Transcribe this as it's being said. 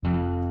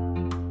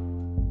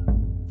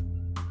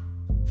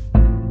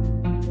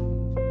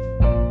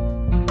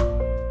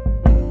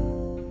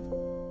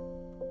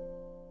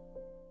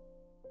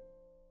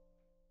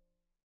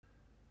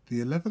the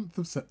 11th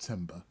of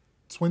September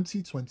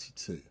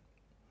 2022.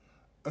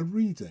 A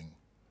reading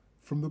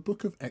from the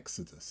book of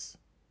Exodus.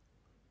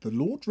 The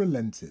Lord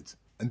relented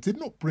and did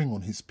not bring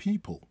on his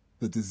people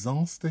the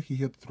disaster he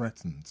had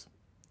threatened.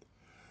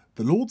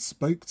 The Lord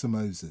spoke to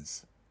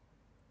Moses,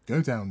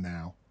 "Go down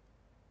now,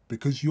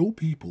 because your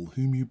people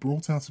whom you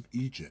brought out of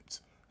Egypt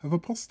have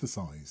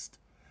apostatized.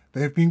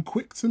 They have been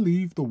quick to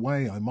leave the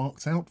way I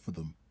marked out for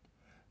them.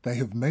 They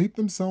have made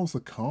themselves a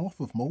calf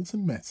of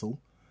molten metal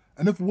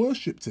and have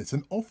worshipped it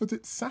and offered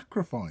it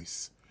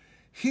sacrifice.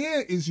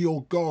 'Here is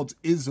your God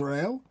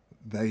Israel,'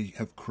 they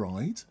have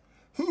cried,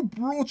 'who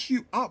brought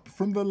you up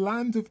from the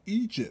land of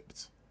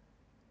Egypt.'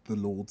 The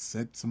Lord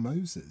said to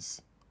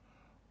Moses,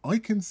 'I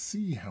can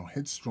see how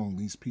headstrong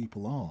these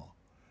people are.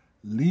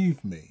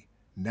 Leave me,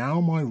 now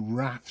my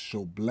wrath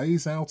shall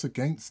blaze out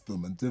against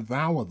them and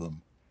devour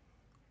them.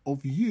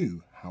 Of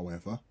you,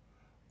 however,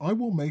 I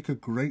will make a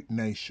great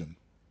nation.'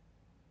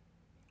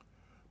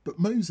 But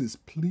Moses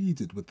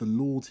pleaded with the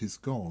Lord his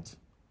God.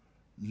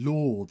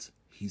 'Lord,'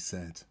 he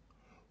said,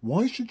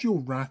 'why should your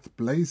wrath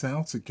blaze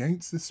out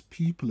against this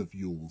people of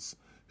yours,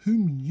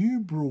 whom you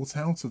brought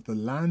out of the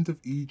land of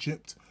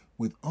Egypt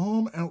with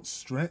arm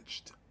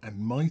outstretched and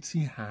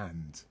mighty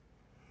hand?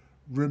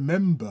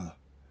 Remember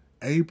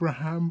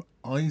Abraham,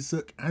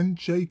 Isaac, and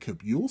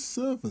Jacob, your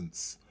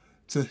servants,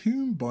 to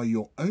whom by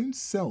your own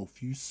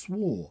self you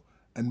swore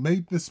and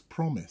made this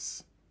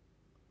promise.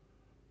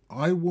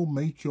 I will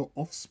make your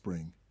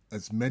offspring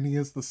as many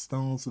as the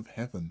stars of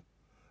heaven,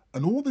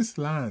 and all this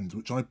land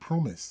which I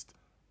promised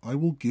I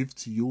will give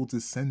to your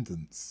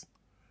descendants,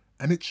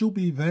 and it shall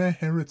be their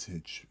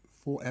heritage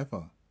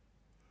forever.'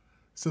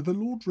 So the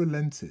Lord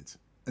relented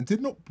and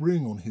did not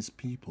bring on his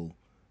people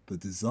the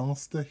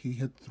disaster he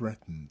had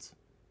threatened."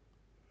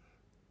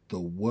 The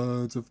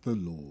word of the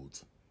Lord.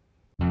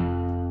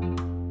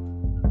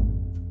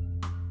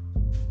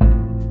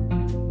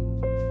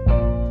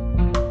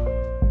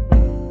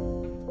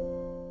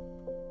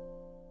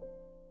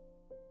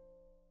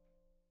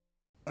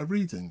 A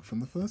reading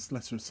from the first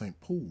letter of St.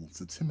 Paul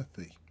to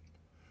Timothy.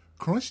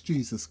 Christ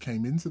Jesus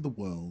came into the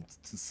world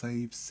to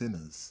save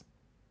sinners.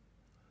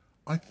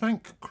 I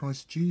thank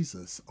Christ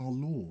Jesus our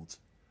Lord,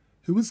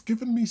 who has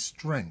given me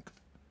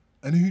strength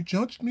and who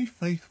judged me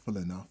faithful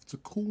enough to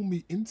call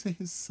me into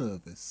his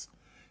service,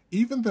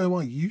 even though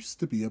I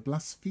used to be a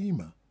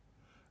blasphemer,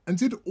 and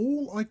did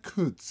all I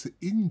could to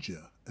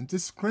injure and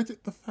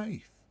discredit the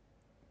faith.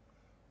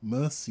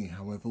 Mercy,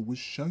 however, was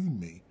shown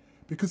me,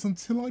 because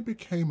until I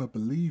became a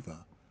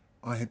believer,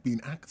 I had been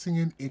acting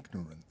in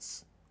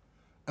ignorance,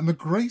 and the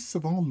grace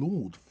of our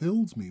Lord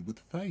filled me with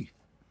faith,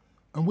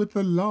 and with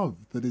the love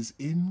that is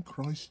in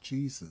Christ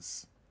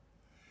Jesus.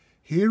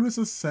 Here is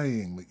a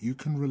saying that you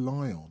can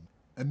rely on,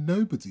 and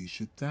nobody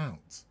should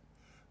doubt,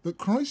 that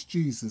Christ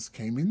Jesus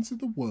came into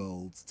the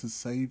world to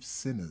save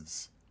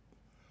sinners.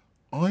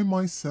 I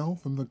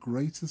myself am the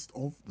greatest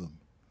of them,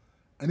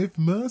 and if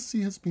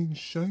mercy has been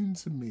shown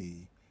to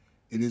me,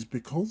 it is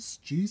because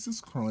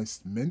Jesus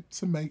Christ meant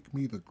to make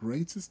me the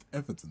greatest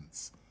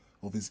evidence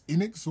of his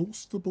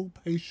inexhaustible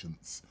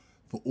patience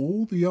for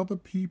all the other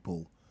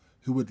people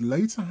who would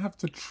later have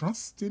to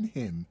trust in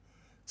him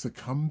to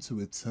come to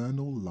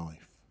eternal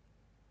life.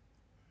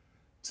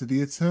 To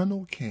the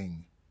eternal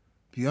King,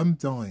 the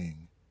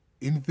undying,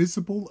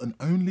 invisible and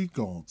only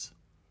God,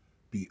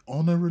 be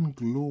honour and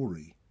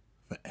glory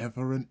for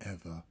ever and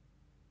ever.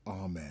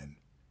 Amen.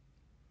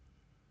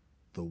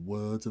 The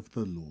word of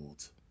the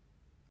Lord.